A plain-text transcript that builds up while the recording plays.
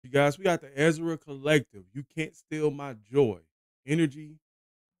guys. We got the Ezra Collective. You Can't Steal My Joy. Energy,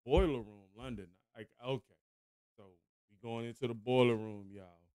 Boiler Room, London. Like, okay. So we going into the boiler room, y'all.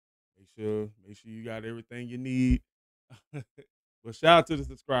 Make sure you got everything you need. But shout out to the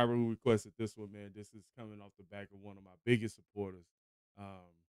subscriber who requested this one, man. This is coming off the back of one of my biggest supporters.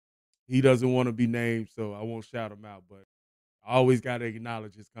 He doesn't want to be named, so I won't shout him out, but I always got to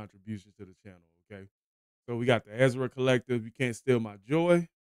acknowledge his contribution to the channel, okay? So we got the Ezra Collective, You Can't Steal My Joy.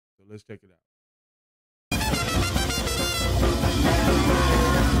 So let's check it out.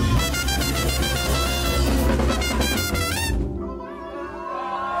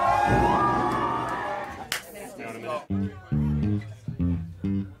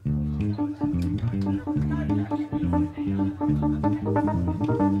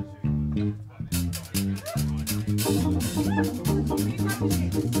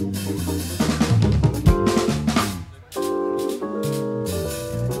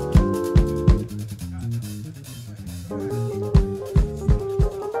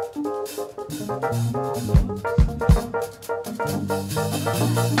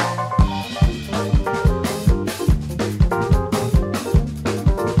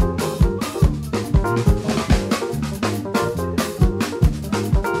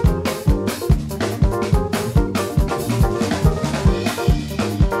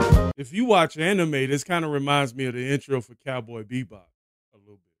 If you watch anime, this kind of reminds me of the intro for Cowboy Bebop a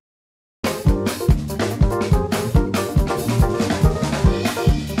little bit.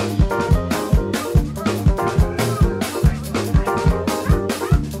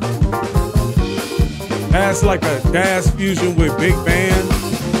 That's like a jazz fusion with big band.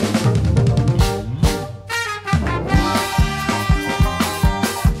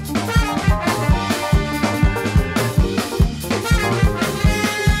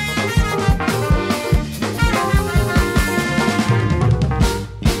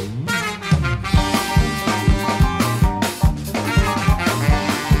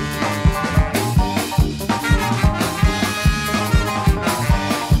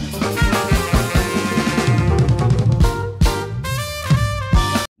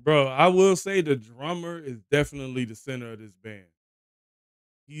 Bro, I will say the drummer is definitely the center of this band.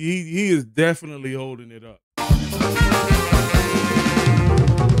 He is definitely holding it up.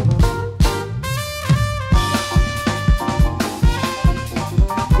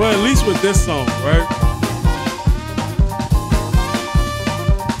 Well, at least with this song, right?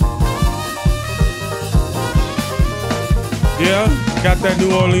 Yeah, got that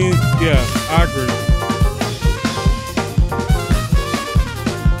New Orleans. Yeah, I agree.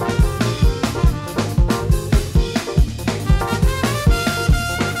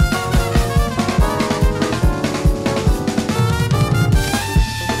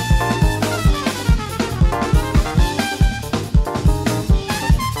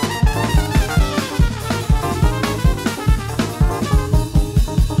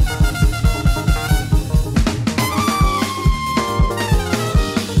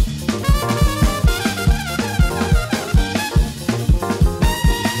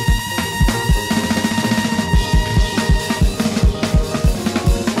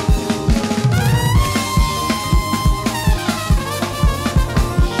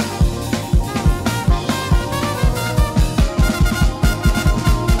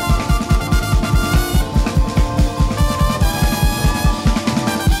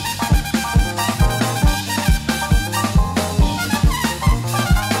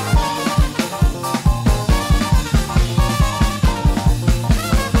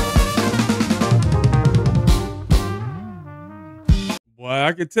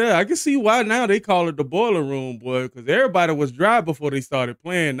 I could tell. I can see why now they call it the boiler room, boy, because everybody was dry before they started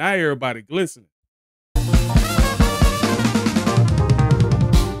playing. Now everybody glistening.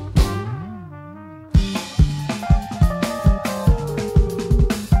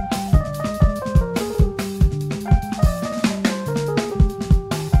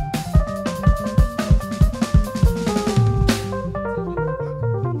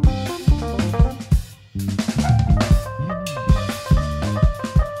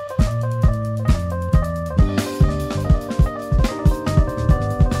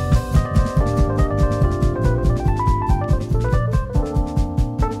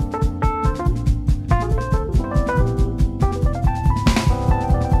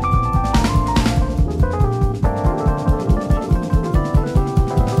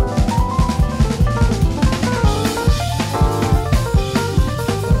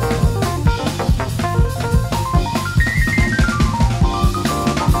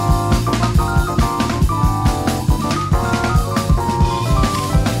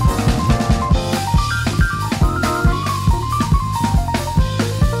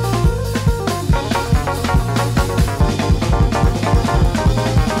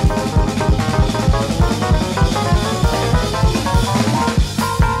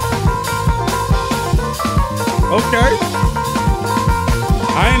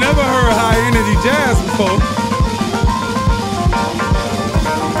 jazz before.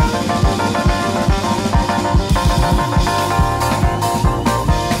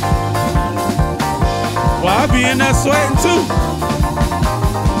 Well, I be in there sweating too.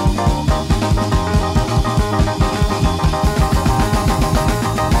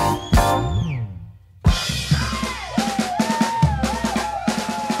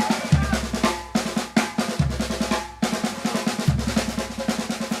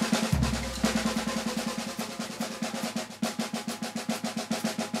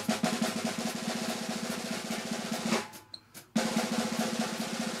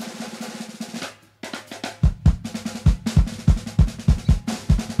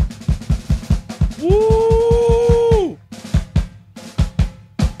 Woo!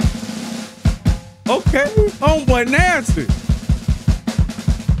 Okay, homeboy nasty.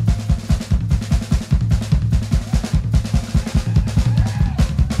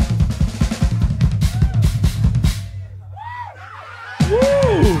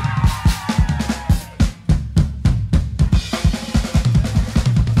 Woo!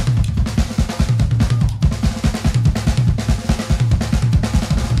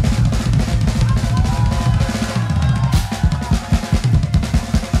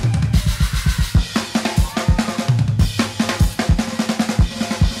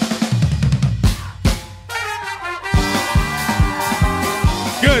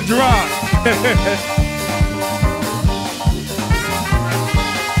 Good drop.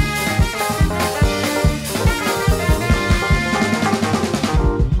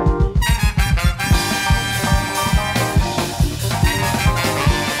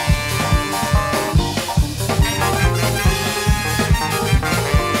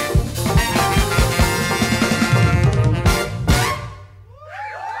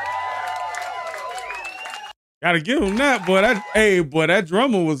 Gotta give him that, boy. That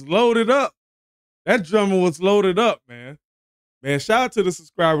drummer was loaded up. That drummer was loaded up, man. Man, shout out to the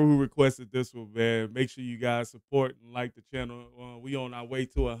subscriber who requested this one, man. Make sure you guys support and like the channel. We on our way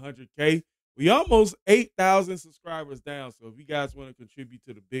to 100K. We almost 8,000 subscribers down. So if you guys want to contribute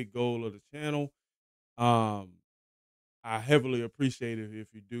to the big goal of the channel, um, I heavily appreciate it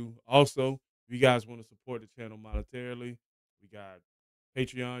if you do. Also, if you guys want to support the channel monetarily, we got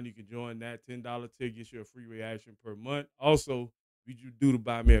Patreon. You can join that. $10 ticket gets you a free reaction per month. Also, if you do to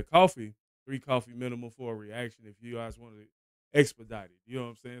buy me a coffee, 3 coffee minimum for a reaction if you guys want to expedite it. You know what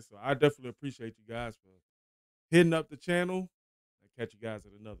I'm saying? So I definitely appreciate you guys for hitting up the channel. I'll catch you guys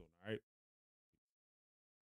at another one.